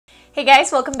Hey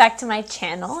guys, welcome back to my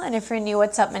channel, and if you're new,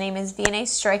 what's up? My name is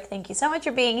vianney.strick. Thank you so much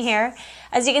for being here.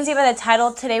 As you can see by the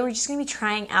title, today we're just going to be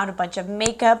trying out a bunch of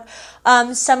makeup.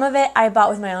 Some of it I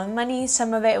bought with my own money,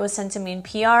 some of it was sent to me in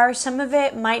PR, some of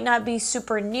it might not be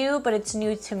super new, but it's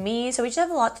new to me, so we just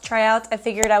have a lot to try out. I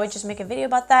figured I would just make a video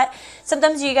about that.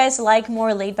 Sometimes you guys like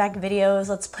more laid-back videos,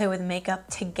 let's play with makeup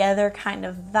together kind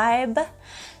of vibe.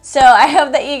 So I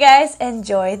hope that you guys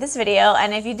enjoy this video,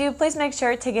 and if you do, please make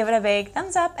sure to give it a big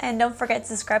thumbs up and don't forget to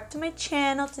subscribe to my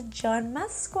channel to join my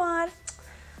squad.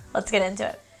 Let's get into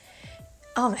it.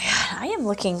 Oh my god, I am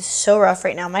looking so rough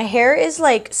right now. My hair is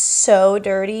like so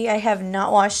dirty. I have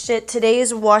not washed it. Today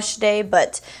is wash day,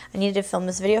 but I needed to film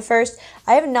this video first.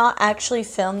 I have not actually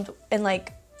filmed in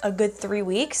like a good 3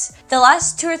 weeks. The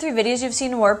last 2 or 3 videos you've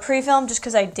seen were pre-filmed just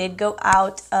because I did go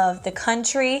out of the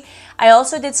country. I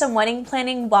also did some wedding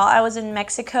planning while I was in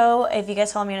Mexico. If you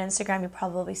guys follow me on Instagram, you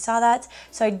probably saw that.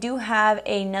 So I do have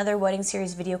another wedding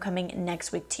series video coming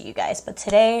next week to you guys. But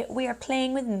today we are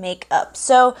playing with makeup.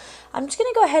 So I'm just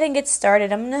gonna go ahead and get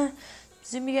started. I'm gonna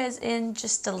zoom you guys in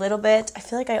just a little bit. I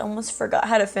feel like I almost forgot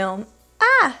how to film.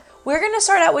 We're going to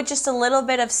start out with just a little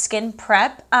bit of skin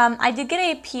prep. I did get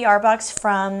a PR box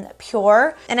from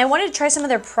Pure, and I wanted to try some of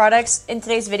their products in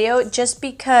today's video just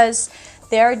because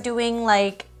they're doing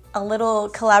like a little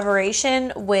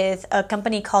collaboration with a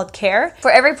company called Care.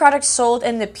 For every product sold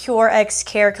in the Pure X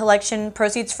Care collection,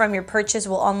 proceeds from your purchase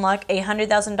will unlock a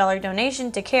 $100,000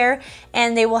 donation to Care,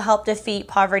 and they will help defeat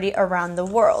poverty around the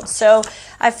world. So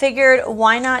I figured,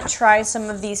 why not try some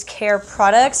of these Care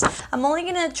products? I'm only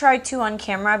gonna try 2 on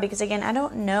camera because again, I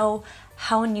don't know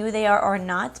how new they are or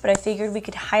not, but I figured we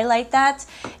could highlight that,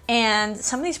 and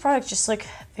some of these products just look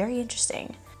very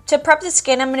interesting. To prep the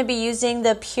skin, I'm going to be using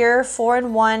the Pure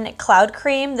 4-in-1 Cloud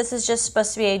Cream. This is just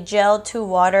supposed to be a gel to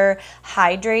water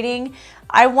hydrating.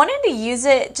 I wanted to use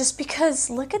it just because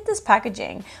look at this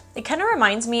packaging. It kind of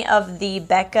reminds me of the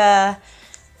Becca,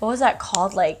 what was that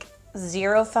called? Like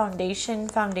Zero Foundation.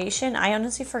 I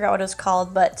honestly forgot what it was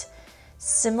called, but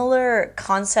similar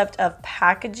concept of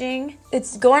packaging.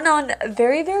 It's going on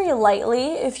very, very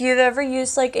lightly. If you've ever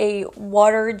used like a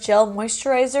water gel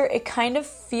moisturizer, it kind of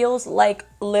feels like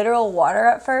literal water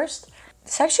at first.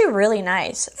 It's actually really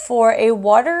nice. For a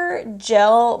water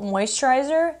gel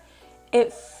moisturizer,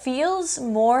 it feels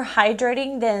more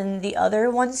hydrating than the other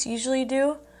ones usually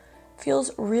do. Feels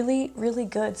really, really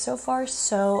good. So far,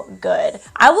 so good.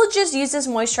 I will just use this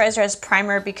moisturizer as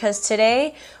primer because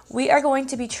today we are going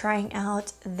to be trying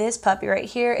out this puppy right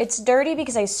here. It's dirty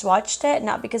because I swatched it,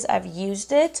 not because I've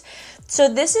used it. So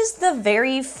this is the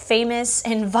very famous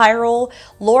and viral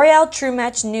L'Oreal True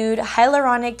Match Nude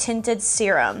Hyaluronic Tinted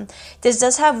Serum. This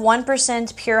does have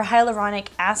 1% pure hyaluronic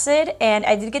acid, and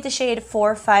I did get the shade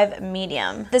 4-5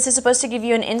 medium. This is supposed to give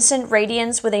you an instant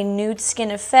radiance with a nude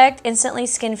skin effect. Instantly,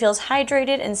 skin feels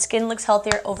hydrated and skin looks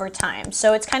healthier over time.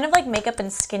 So it's kind of like makeup and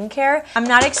skincare. I'm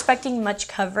not expecting much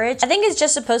coverage. I think it's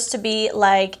just supposed to be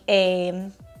like a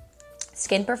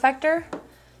skin perfector.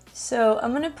 So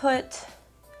I'm gonna put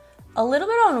a little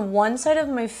bit on one side of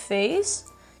my face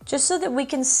just so that we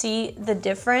can see the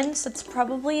difference. That's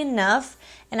probably enough,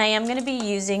 and I am going to be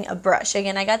using a brush.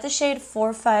 Again, I got the shade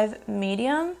 4-5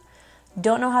 medium.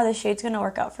 Don't know how the shade's going to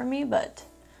work out for me, but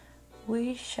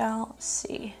we shall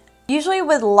see. Usually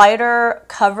with lighter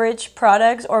coverage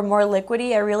products or more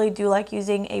liquidy, I really do like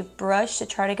using a brush to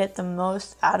try to get the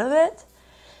most out of it.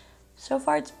 So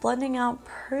far it's blending out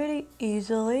pretty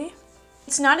easily.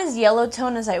 It's not as yellow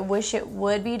tone as I wish it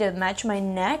would be to match my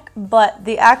neck, but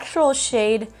the actual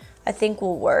shade I think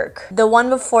will work. The one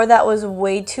before that was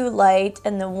way too light,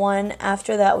 and the one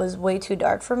after that was way too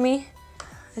dark for me.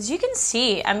 As you can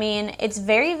see, I mean, it's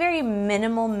very, very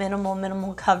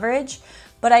minimal coverage,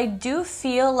 but I do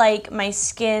feel like my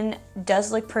skin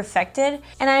does look perfected.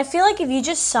 And I feel like if you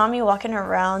just saw me walking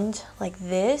around like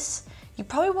this, you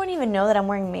probably wouldn't even know that I'm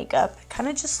wearing makeup. It kind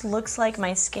of just looks like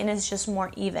my skin is just more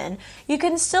even. You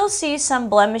can still see some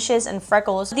blemishes and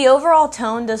freckles. The overall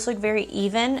tone does look very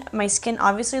even. My skin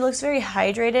obviously looks very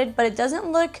hydrated, but it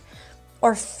doesn't look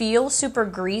or feel super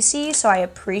greasy, so I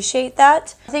appreciate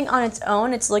that. I think on its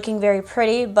own, it's looking very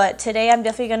pretty, but today I'm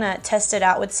definitely gonna test it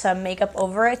out with some makeup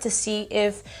over it to see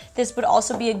if this would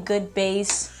also be a good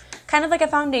base, kind of like a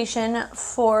foundation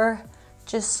for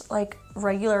just like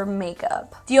regular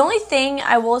makeup. The only thing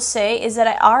I will say is that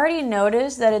I already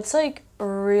noticed that it's like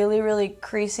really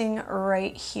creasing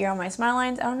right here on my smile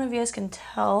lines. I don't know if you guys can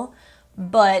tell,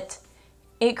 but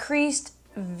it creased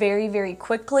very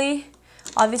quickly.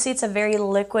 Obviously it's a very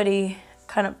liquidy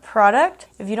kind of product.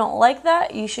 If you don't like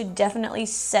that, you should definitely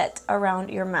set around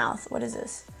your mouth. What is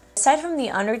this? Aside from the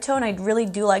undertone, I really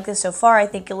do like this so far. I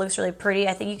think it looks really pretty.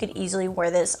 I think you could easily wear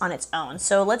this on its own.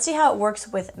 So let's see how it works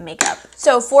with makeup.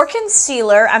 So for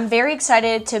concealer, I'm very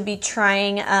excited to be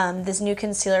trying this new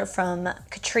concealer from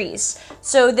CATRICE.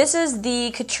 So this is the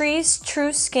CATRICE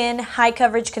True Skin High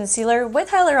Coverage Concealer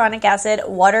with hyaluronic acid,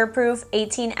 waterproof,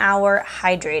 18-hour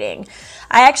hydrating.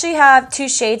 I actually have 2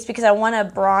 shades because I want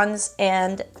to bronze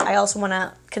and I also want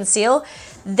to conceal.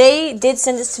 They did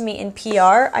send this to me in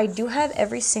PR. I do have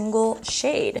every single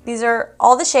shade. These are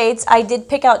all the shades. I did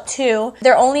pick out 2.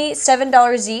 They're only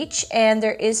 $7 each and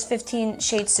there is 15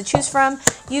 shades to choose from.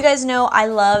 You guys know I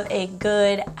love a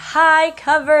good high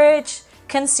coverage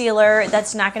concealer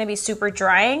that's not going to be super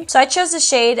drying. So I chose the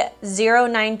shade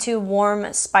 092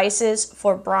 Warm Spices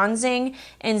for bronzing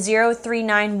and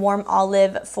 039 Warm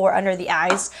Olive for under the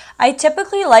eyes. I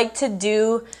typically like to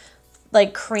do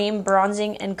like cream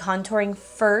bronzing and contouring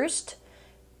first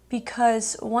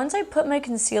because once I put my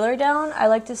concealer down, I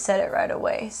like to set it right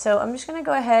away. So I'm just going to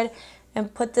go ahead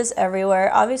and put this everywhere.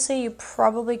 Obviously, you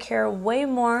probably care way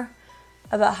more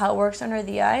about how it works under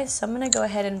the eyes. So I'm gonna go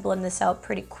ahead and blend this out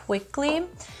pretty quickly.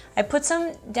 I put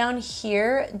some down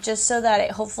here just so that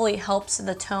it hopefully helps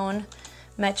the tone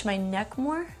match my neck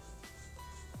more.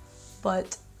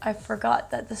 But I forgot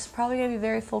that this is probably gonna be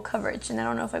very full coverage and I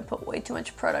don't know if I put way too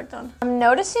much product on. I'm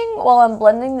noticing while I'm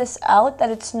blending this out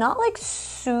that it's not like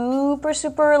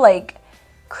super like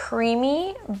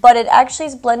creamy, but it actually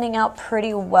is blending out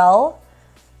pretty well.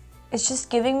 It's just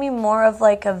giving me more of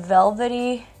like a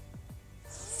velvety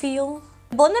feel.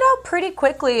 Blend it out pretty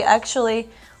quickly actually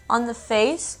on the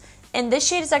face, and this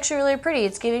shade is actually really pretty.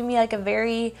 It's giving me like a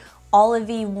very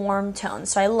olivey warm tone,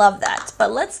 so I love that.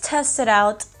 But let's test it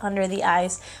out under the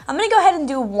eyes. I'm gonna go ahead and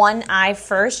do one eye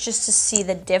first just to see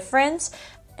the difference,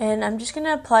 and I'm just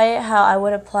gonna apply it how I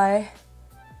would apply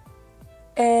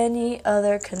any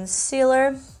other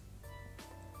concealer.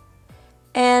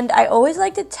 And I always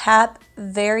like to tap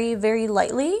very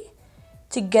lightly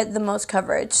to get the most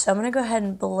coverage. So I'm gonna go ahead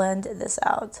and blend this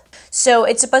out. So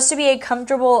it's supposed to be a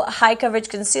comfortable high coverage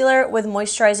concealer with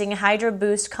moisturizing Hydra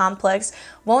Boost Complex,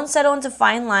 won't settle into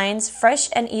fine lines, fresh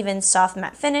and even soft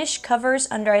matte finish, covers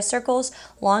under eye circles,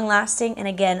 long lasting, and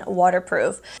again,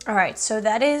 waterproof. All right, so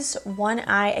that is one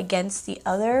eye against the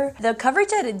other. The coverage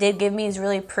that it did give me is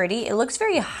really pretty. It looks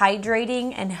very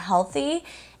hydrating and healthy,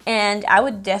 and I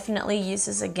would definitely use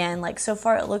this again. Like so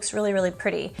far it looks really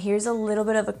pretty. Here's a little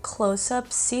bit of a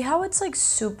close-up. See how it's like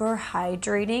super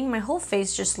hydrating? My whole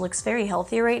face just looks very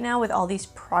healthy right now with all these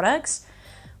products,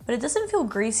 but it doesn't feel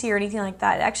greasy or anything like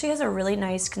that. It actually has a really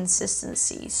nice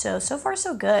consistency. So far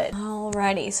so good.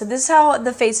 Alrighty, so this is how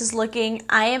the face is looking.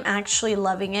 I am actually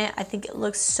loving it. I think it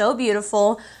looks so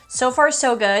beautiful. So far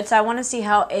so good. So I want to see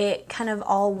how it kind of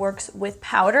all works with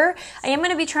powder. I am going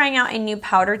to be trying out a new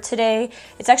powder today.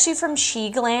 It's actually from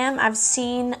SHEGLAM. I've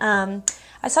seen,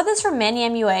 I saw this from Manny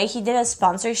MUA. He did a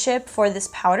sponsorship for this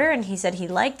powder and he said he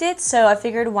liked it, so I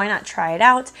figured why not try it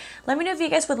out. Let me know if you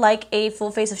guys would like a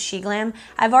full face of SHEGLAM.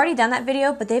 I've already done that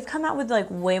video, but they've come out with like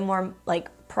way more like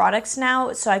products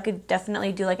now, so I could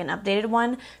definitely do like an updated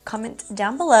one. Comment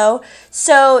down below.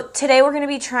 So today we're going to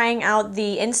be trying out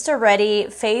the Insta Ready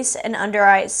Face and Under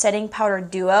Eye Setting Powder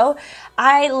Duo.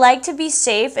 I like to be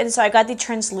safe, and so I got the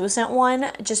translucent one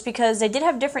just because they did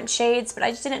have different shades, but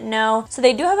I just didn't know. So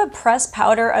they do have a pressed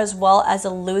powder as well as a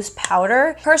loose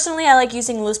powder. Personally, I like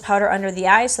using loose powder under the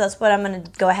eye, so that's what I'm going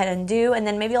to go ahead and do, and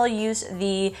then maybe I'll use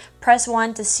the pressed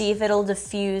one to see if it'll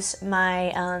diffuse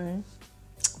my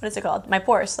what is it called? My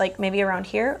pores, like maybe around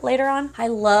here later on. I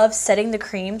love setting the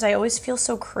creams. I always feel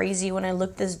so crazy when I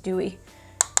look this dewy.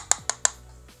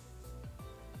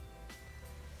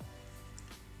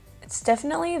 It's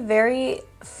definitely a very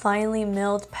finely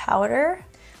milled powder.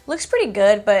 Looks pretty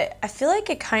good, but I feel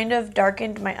like it kind of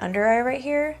darkened my under eye right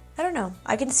here. I don't know.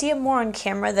 I can see it more on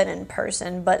camera than in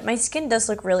person, but my skin does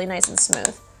look really nice and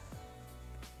smooth.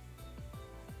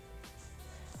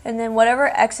 And then whatever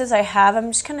excess I have,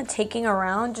 I'm just kind of taking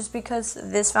around just because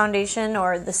this foundation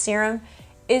or the serum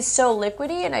is so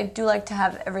liquidy and I do like to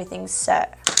have everything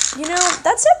set. You know,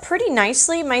 that's it pretty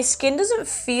nicely. My skin doesn't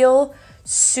feel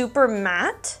super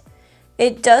matte.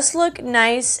 It does look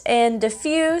nice and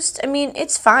diffused. I mean,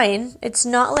 it's fine. It's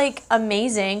not like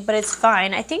amazing, but it's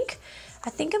fine. I think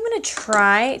I'm gonna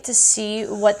try to see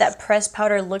what that pressed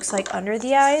powder looks like under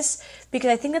the eyes,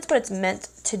 because I think that's what it's meant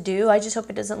to do. I just hope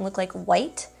it doesn't look like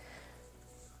white.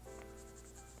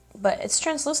 But it's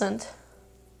translucent.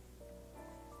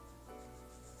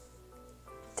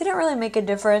 Didn't really make a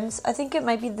difference. I think it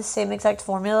might be the same exact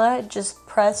formula, just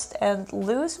pressed and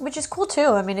loose, which is cool too.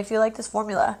 I mean, if you like this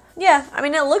formula. Yeah, I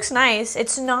mean, it looks nice.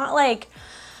 It's not like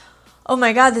Oh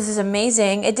my god, this is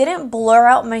amazing. It didn't blur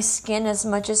out my skin as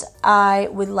much as I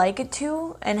would like it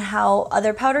to and how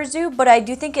other powders do, but I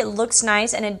do think it looks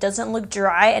nice and it doesn't look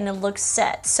dry and it looks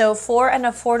set. So for an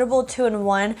affordable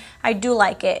 2-in-1, I do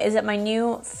like it. Is it my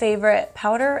new favorite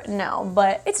powder? No,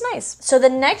 but it's nice. So the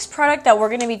next product that we're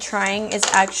going to be trying is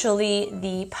actually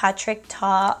the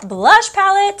PATRIK blush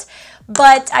palette.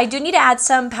 But I do need to add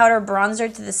some powder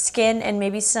bronzer to the skin and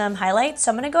maybe some highlights.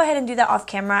 So I'm going to go ahead and do that off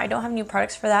camera. I don't have new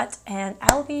products for that and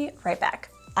I will be right back.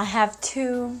 I have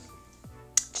to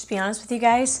just be honest with you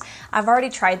guys. I've already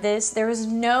tried this. There was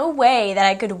no way that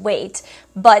I could wait,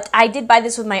 but I did buy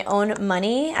this with my own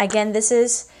money. Again, this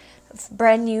is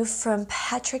brand new from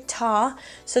PATRIK.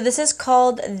 So this is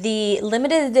called the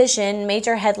limited edition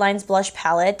major headlines blush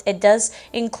palette. It does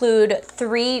include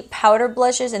 3 powder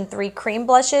blushes and 3 cream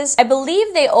blushes. I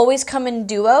believe they always come in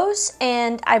duos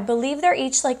and I believe they're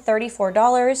each like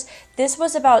 $34. This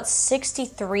was about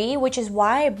 $63, which is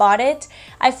why I bought it.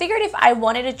 I figured if I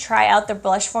wanted to try out the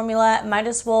blush formula, I might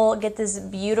as well get this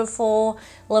beautiful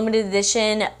limited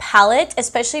edition palette,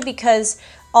 especially because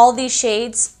all these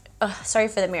shades, sorry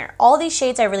for the mirror. All these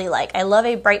shades I really like. I love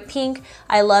a bright pink.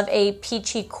 I love a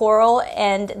peachy coral,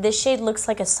 and this shade looks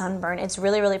like a sunburn. It's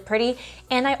really, really pretty.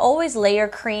 And I always layer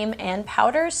cream and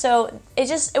powder, so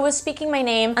it was speaking my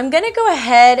name. I'm gonna go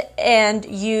ahead and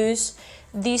use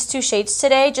these 2 shades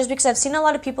today just because I've seen a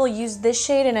lot of people use this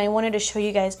shade and I wanted to show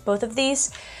you guys both of these.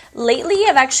 Lately,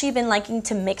 I've actually been liking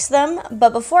to mix them,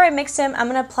 but before I mix them, I'm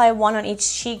gonna apply one on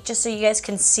each cheek just so you guys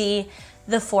can see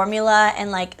the formula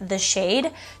and like the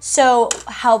shade. So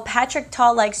how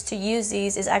PATRIK likes to use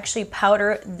these is actually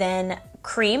powder then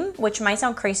cream, which might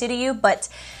sound crazy to you, but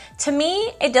to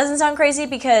me it doesn't sound crazy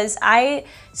because I'm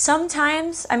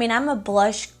a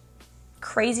blush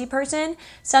crazy person.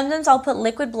 Sometimes I'll put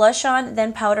liquid blush on,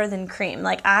 then powder, then cream.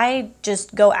 Like I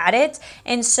just go at it.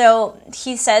 And so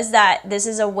he says that this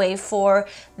is a way for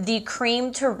the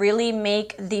cream to really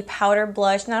make the powder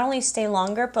blush not only stay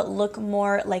longer, but look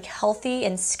more like healthy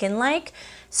and skin-like.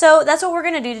 So that's what we're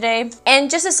gonna do today. And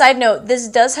just a side note, this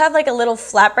does have like a little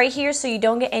flap right here so you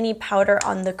don't get any powder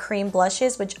on the cream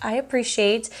blushes, which I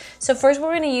appreciate. So first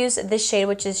we're gonna use this shade,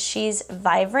 which is She's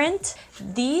Vibrant.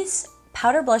 These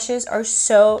powder blushes are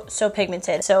so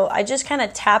pigmented. So I just kind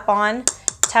of tap off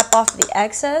the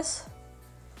excess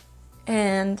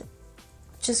and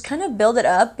just kind of build it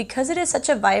up. Because it is such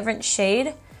a vibrant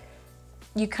shade,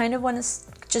 you kind of want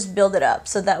to just build it up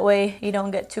so that way you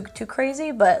don't get too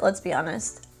crazy. But let's be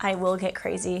honest, I will get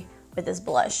crazy with this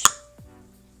blush.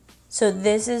 So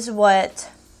this is what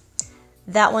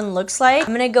that one looks like.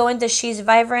 I'm gonna go into She's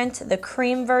Vibrant, the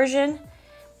cream version,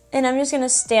 and I'm just gonna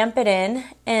stamp it in.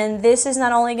 And this is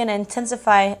not only gonna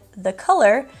intensify the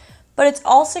color, but it's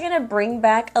also gonna bring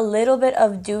back a little bit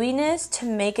of dewiness to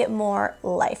make it more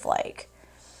lifelike.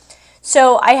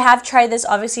 So I have tried this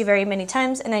obviously very many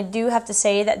times, and I do have to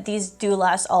say that these do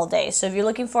last all day. So if you're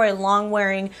looking for a long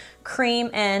wearing cream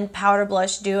and powder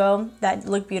blush duo that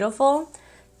look beautiful,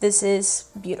 this is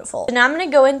beautiful. So now I'm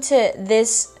gonna go into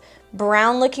this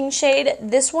brown looking shade.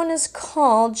 This one is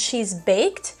called She's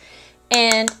Baked.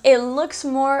 And it looks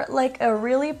more like a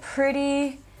really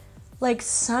pretty, like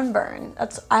sunburn.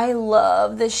 I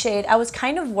love this shade. I was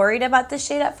kind of worried about this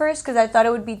shade at first because I thought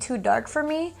it would be too dark for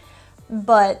me,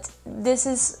 but this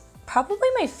is probably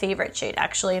my favorite shade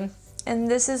actually.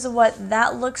 And this is what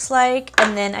that looks like.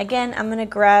 And then again, I'm gonna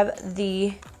grab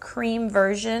the cream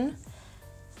version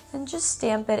and just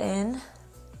stamp it in.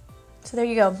 So there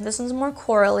you go. This one's more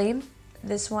corally.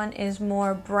 This one is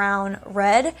more brown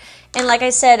red. And like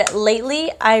I said, lately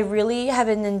I really have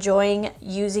been enjoying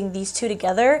using these two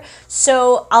together.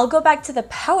 So I'll go back to the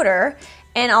powder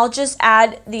and I'll just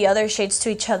add the other shades to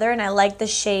each other, and I like the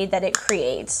shade that it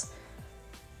creates.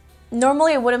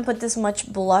 Normally I wouldn't put this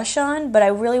much blush on, but I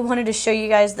really wanted to show you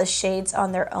guys the shades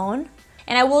on their own.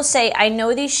 And I will say, I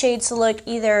know these shades look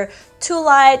either too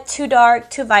light, too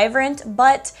dark, too vibrant,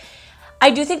 but I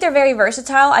do think they're very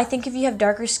versatile. I think if you have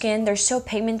darker skin, they're so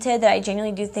pigmented that I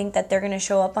genuinely do think that they're going to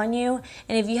show up on you.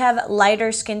 And if you have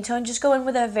lighter skin tone, just go in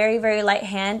with a very, very light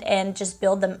hand and just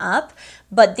build them up.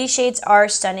 But these shades are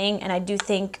stunning, and I do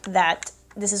think that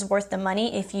this is worth the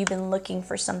money if you've been looking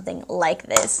for something like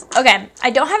this. Okay, I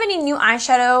don't have any new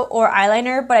eyeshadow or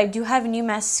eyeliner, but I do have new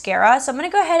mascara. So I'm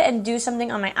going to go ahead and do something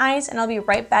on my eyes, and I'll be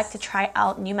right back to try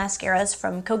out new mascaras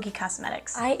from KOKIE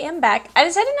Cosmetics. I am back. I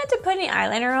decided not to put any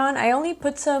eyeliner on. I only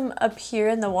put some up here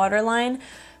in the waterline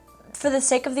for the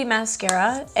sake of the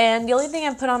mascara, and the only thing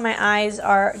I put on my eyes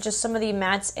are just some of the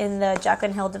mattes in the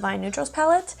Jaclyn Hill Divine Neutrals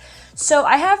palette. So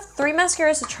I have 3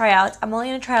 mascaras to try out. I'm only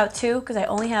going to try out 2 because I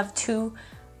only have 2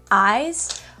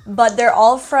 eyes. but they're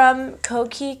all from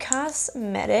KOKIE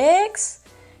Cosmetics.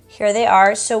 Here they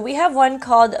are. So we have one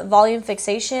called Volume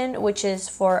Fixation, which is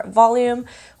for volume.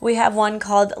 We have one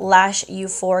called Lash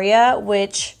Euphoria,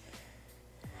 which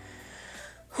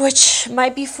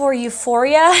might be for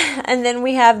euphoria. And then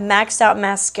we have Maxed Out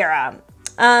Mascara.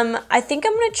 I think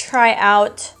I'm gonna try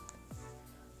out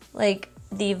like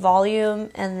the volume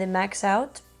and the max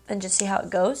out and just see how it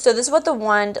goes. So this is what the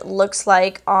wand looks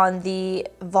like on the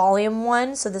volume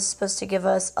one. So this is supposed to give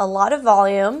us a lot of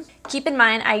volume. Keep in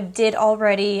mind, I did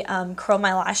already curl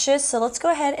my lashes, so let's go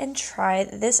ahead and try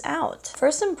this out.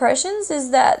 First impressions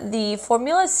is that the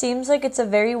formula seems like it's a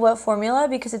very wet formula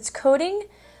because it's coating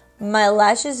my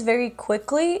lashes very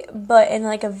quickly, but in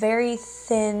like a very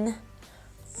thin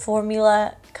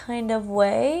formula kind of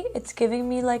way. It's giving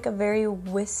me like a very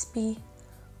wispy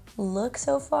look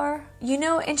so far. You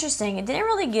know, interesting, it didn't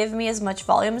really give me as much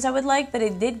volume as I would like, but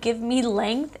it did give me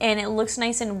length and it looks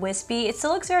nice and wispy. It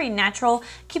still looks very natural.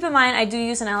 Keep in mind, I do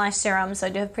use an eyelash serum, so I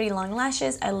do have pretty long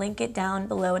lashes. I link it down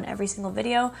below in every single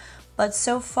video, but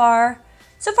so far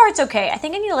it's okay. I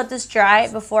think I need to let this dry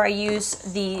before I use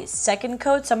the second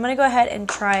coat, so I'm gonna go ahead and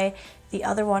try the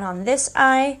other one on this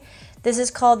eye. This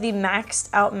is called the Maxed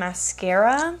Out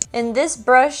Mascara. And this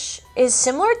brush is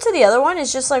similar to the other one.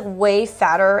 It's just like way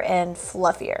fatter and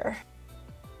fluffier.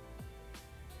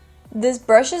 This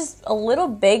brush is a little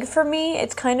big for me.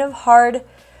 It's kind of hard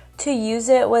to use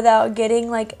it without getting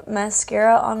like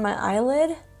mascara on my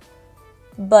eyelid.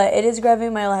 But it is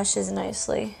grabbing my lashes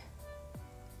nicely.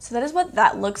 So that is what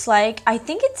that looks like. I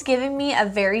think it's giving me a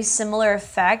very similar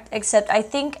effect, except I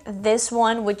think this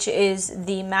one, which is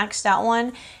the maxed out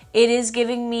one, it is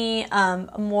giving me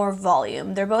more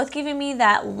volume. They're both giving me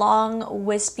that long,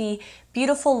 wispy,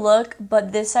 beautiful look,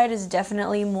 but this side is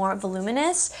definitely more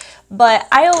voluminous. But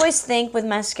I always think with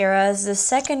mascaras, the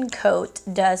second coat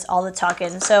does all the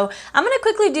talking. So I'm gonna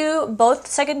quickly do both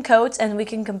second coats and we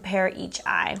can compare each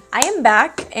eye. I am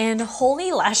back, and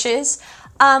holy lashes.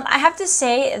 I have to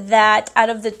say that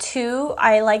out of the two,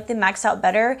 I like the Max Out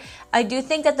better. I do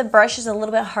think that the brush is a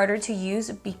little bit harder to use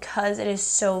because it is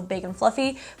so big and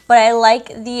fluffy, but I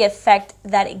like the effect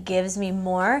that it gives me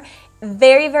more.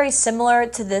 Very, very similar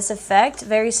to this effect,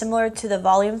 very similar to the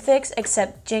volume fix,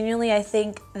 except genuinely I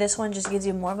think this one just gives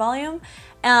you more volume.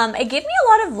 It gave me a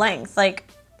lot of length, like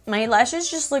my lashes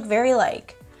just look very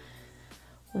like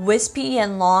wispy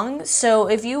and long. So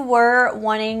if you were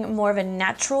wanting more of a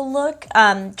natural look,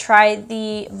 try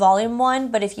the volume one.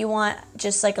 But if you want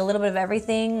just like a little bit of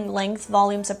everything, length,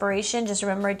 volume, separation, just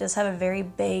remember it does have a very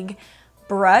big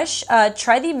brush.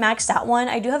 Try the maxed out one.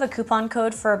 I do have a coupon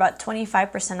code for about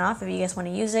 25% off if you guys want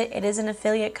to use it. It is an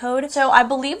affiliate code. So I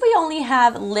believe we only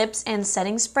have lips and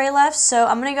setting spray left. So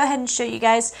I'm going to go ahead and show you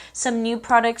guys some new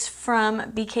products from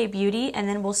BK Beauty, and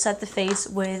then we'll set the face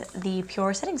with the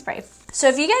pure setting spray. So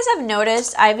if you guys have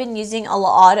noticed, I've been using a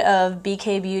lot of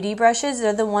BK Beauty brushes.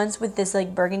 They're the ones with this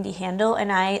like burgundy handle,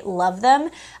 and I love them.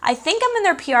 I think I'm in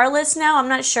their PR list now. I'm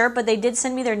not sure, but they did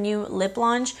send me their new lip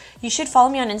launch. You should follow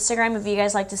me on Instagram if you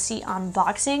guys like to see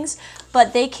unboxings.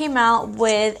 But they came out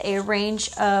with a range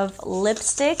of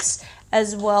lipsticks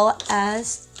as well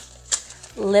as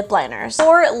lip liners.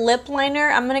 For lip liner,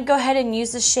 I'm going to go ahead and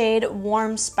use the shade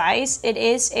Warm Spice. It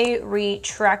is a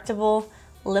retractable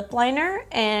lip liner,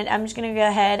 and I'm just gonna go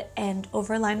ahead and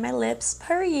overline my lips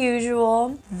per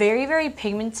usual. Very, very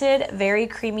pigmented, very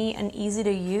creamy and easy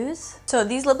to use. So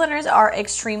these lip liners are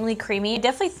extremely creamy. I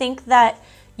definitely think that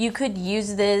you could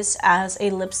use this as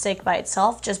a lipstick by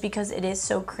itself just because it is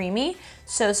so creamy.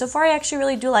 So far I actually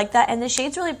really do like that, and the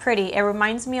shade's really pretty. It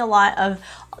reminds me a lot of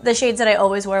the shades that I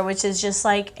always wear, which is just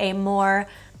like a more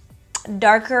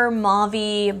darker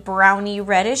mauvey brownie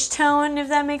reddish tone, if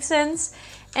that makes sense.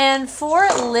 And for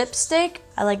lipstick,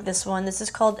 I like this one. This is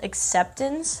called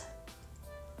Acceptance.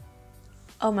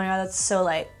 Oh my god, that's so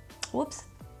light. Whoops.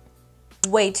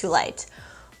 Way too light.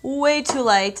 Way too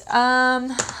light.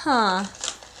 I'm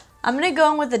gonna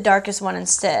go in with the darkest one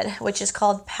instead, which is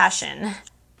called Passion.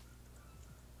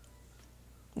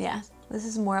 Yeah, this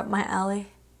is more up my alley.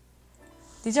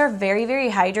 These are very, very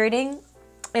hydrating.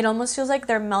 It almost feels like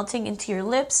they're melting into your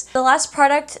lips. The last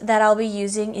product that I'll be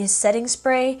using is setting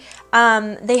spray.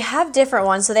 They have different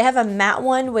ones. So they have a matte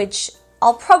one, which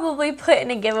I'll probably put in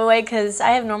a giveaway because I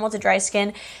have normal to dry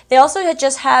skin. They also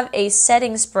just have a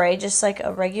setting spray, just like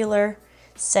a regular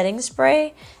setting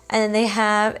spray. And then they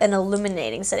have an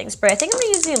illuminating setting spray. I think I'm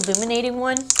gonna use the illuminating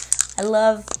one. I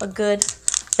love a good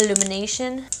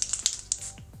illumination.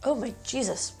 Oh my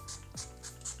Jesus.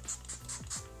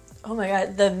 Oh my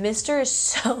god, the mister is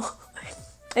so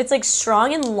it's like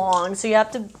strong and long, so you have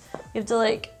to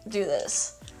like do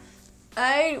this.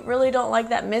 I really don't like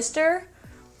that mister.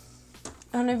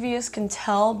 I don't know if you guys can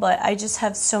tell, but I just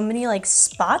have so many like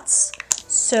spots.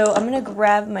 So I'm gonna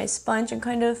grab my sponge and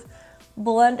kind of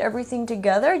blend everything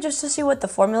together just to see what the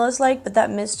formula is like, but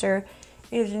that mister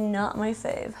is not my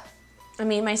fave. I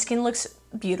mean, my skin looks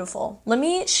beautiful. Let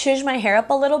me zhuzh my hair up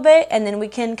a little bit and then we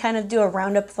can kind of do a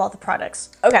roundup of all the products.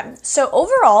 Okay, so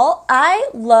overall, I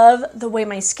love the way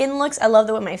my skin looks. I love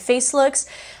the way my face looks.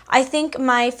 I think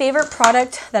my favorite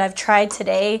product that I've tried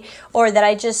today, or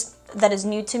that is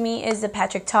new to me, is the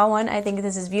PATRIK one. I think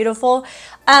this is beautiful.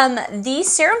 The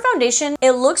serum foundation,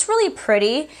 it looks really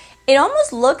pretty. It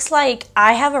almost looks like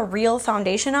I have a real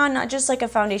foundation on, not just like a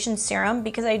foundation serum,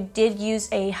 because I did use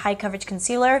a high coverage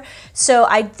concealer. So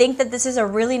I think that this is a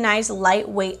really nice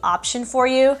lightweight option for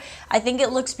you. I think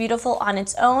it looks beautiful on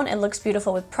its own. It looks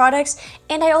beautiful with products.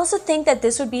 And I also think that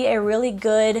this would be a really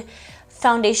good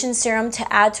foundation serum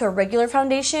to add to a regular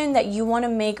foundation that you want to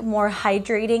make more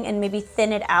hydrating and maybe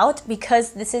thin it out,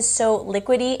 because this is so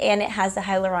liquidy and it has the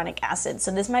hyaluronic acid.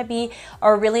 So this might be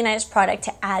a really nice product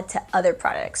to add to other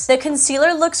products. The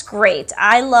concealer looks great.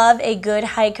 I love a good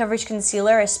high coverage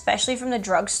concealer, especially from the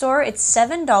drugstore. It's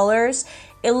 $7.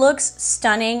 It looks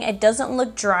stunning, it doesn't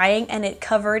look drying, and it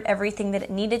covered everything that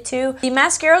it needed to. The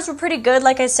mascaras were pretty good.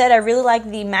 Like I said, I really like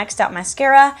the Maxed Out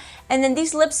mascara. And then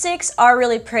these lipsticks are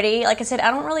really pretty. Like I said, I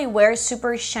don't really wear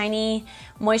super shiny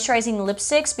moisturizing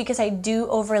lipsticks because I do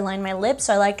overline my lips,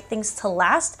 so I like things to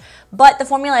last. But the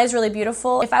formula is really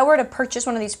beautiful. If I were to purchase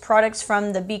one of these products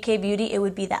from the BK Beauty, it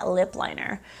would be that lip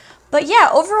liner. But yeah,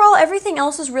 overall, everything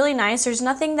else is really nice. There's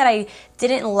nothing that I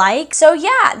didn't like. So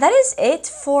yeah, that is it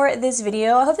for this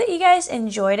video. I hope that you guys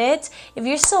enjoyed it. If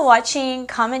you're still watching,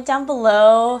 comment down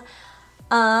below.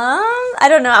 I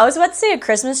don't know. I was about to say a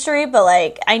Christmas tree, but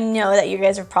like, I know that you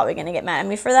guys are probably going to get mad at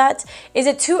me for that. Is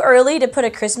it too early to put a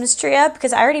Christmas tree up?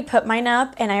 Because I already put mine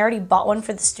up and I already bought one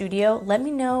for the studio. Let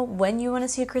me know when you want to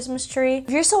see a Christmas tree. If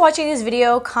you're still watching this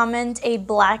video, comment a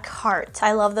black heart.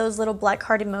 I love those little black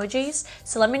heart emojis.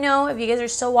 So let me know if you guys are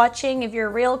still watching. If you're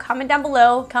real, comment down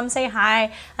below. Come say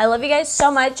hi. I love you guys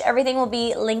so much. Everything will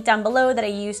be linked down below that I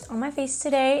used on my face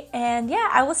today. And yeah,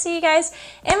 I will see you guys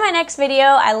in my next video.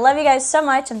 I love you guys so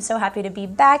much. I'm so happy to be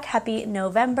back. Happy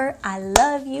November. I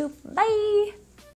love you. Bye.